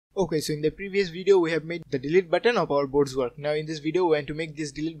Okay, so in the previous video we have made the delete button of our boards work. Now in this video we want to make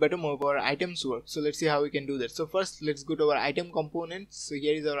this delete button of our items work. So let's see how we can do that. So first let's go to our item component. So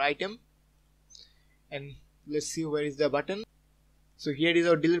here is our item and let's see where is the button. So here is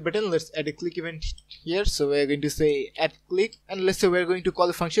our delete button. Let's add a click event here. So we're going to say add click, and let's say we're going to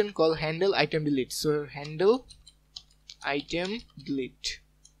call a function called handle item delete. So handle item delete.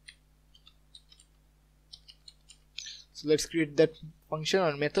 So let's create that function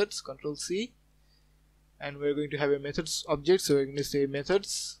on methods, Control C, and we're going to have a methods object. So we're going to say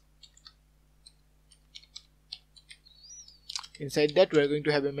methods. Inside that we're going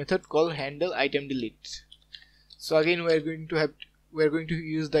to have a method called handle item delete. So again we're going to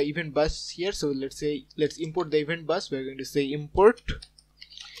use the event bus here. So let's import the event bus. We're going to say import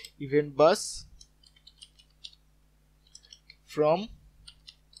event bus from,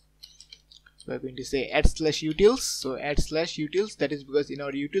 we're going to say add/utils. So add/utils, that is because in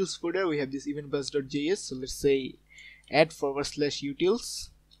our utils folder we have this eventbus.js. So let's say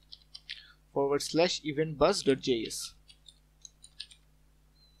add/utils /eventbus.js.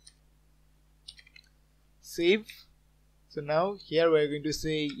 Save. So now here we're going to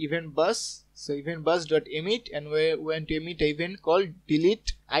say event bus. So event bus.emit, and we want to emit an event called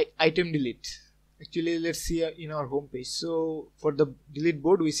delete item delete. Actually, let's see in our home page. So for the delete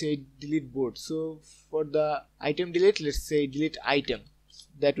board we say delete board. So for the item delete, let's say delete item.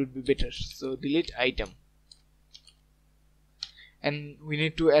 That would be better. So delete item. And we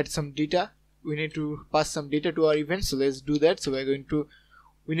need to add some data. We need to pass some data to our event. So let's do that. So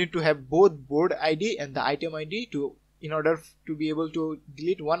we need to have both board ID and the item ID in order to be able to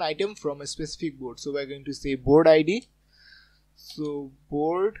delete one item from a specific board. So we're going to say board ID. So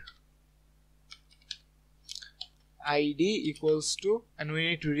board ID equals to, and we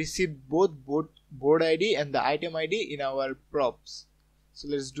need to receive both board ID and the item ID in our props. So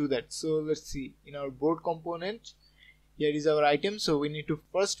let's do that. So let's see, in our board component, here is our item. So we need to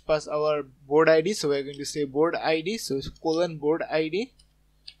first pass our board ID. So we're going to say board ID, so colon board ID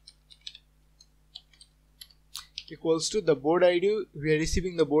equals to the board ID. We are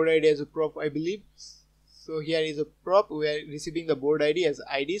receiving the board ID as a prop, I believe. So here is a prop, we are receiving the board ID as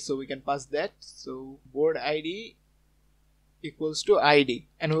ID, so we can pass that. So board ID equals to ID,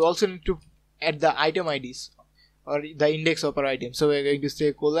 and we also need to add the item IDs or the index of our item. So we're going to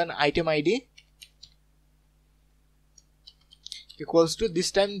say colon item ID equals to,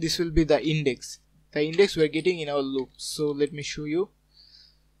 this time this will be the index we're getting in our loop. So let me show you.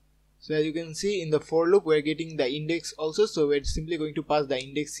 So as you can see in the for loop we're getting the index also, so we're simply going to pass the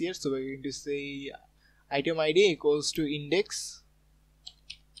index here. So we're going to say item ID equals to index.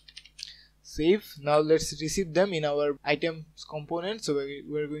 Save. Now let's receive them in our items component. So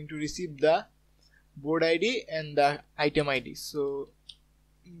we're going to receive the board ID and the item ID. So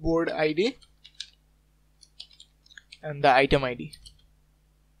board ID and the item ID.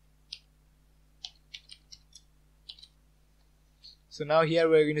 So now here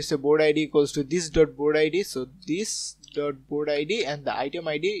we're going to say board ID equals to this dot board ID. So this dot board ID and the item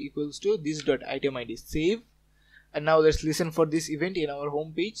ID equals to this dot item ID. Save. And now let's listen for this event in our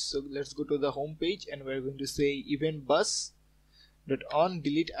home page. So let's go to the home page and we're going to say event bus dot on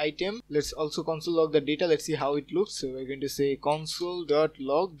delete item. Let's also console log the data. Let's see how it looks. So we're going to say console dot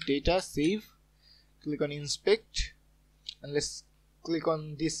log data. Save. Click on inspect, and let's click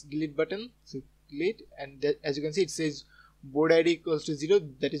on this delete button. So delete, and as you can see it says board ID equals to 0.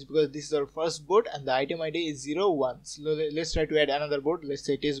 That is because this is our first board and the item ID is 0, 1. So let's try to add another board. Let's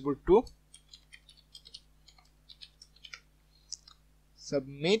say test board 2.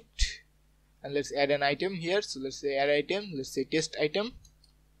 Submit, and let's add an item here. So let's say add item. Let's say test item.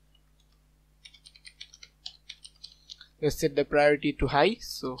 Let's set the priority to high.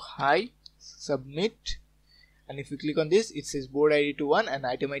 So high. Submit. And if we click on this, it says board ID to 1 and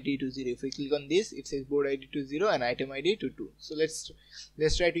item ID to 0. If we click on this, it says board ID to 0 and item ID to 2. So let's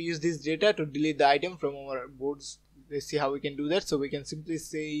try to use this data to delete the item from our boards. Let's see how we can do that. So we can simply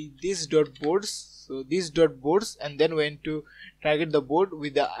say this dot boards. So this dot boards, and then we want to target the board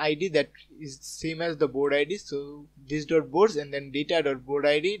with the ID that is same as the board ID. So this dot boards and then data dot board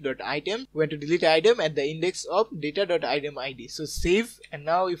ID dot item. We want to delete item at the index of data dot item ID. So save, and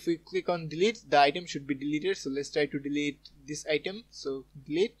now if we click on delete, the item should be deleted. So let's try to delete this item. So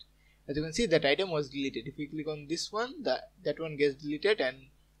delete. As you can see, that item was deleted. If we click on this one, that one gets deleted, and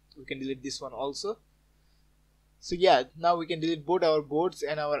we can delete this one also. So yeah, now we can delete both our boards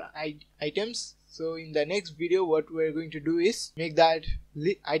and our items. So in the next video what we're going to do is make that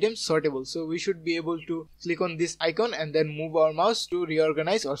items sortable. So we should be able to click on this icon and then move our mouse to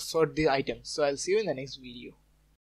reorganize or sort the items. So I'll see you in the next video.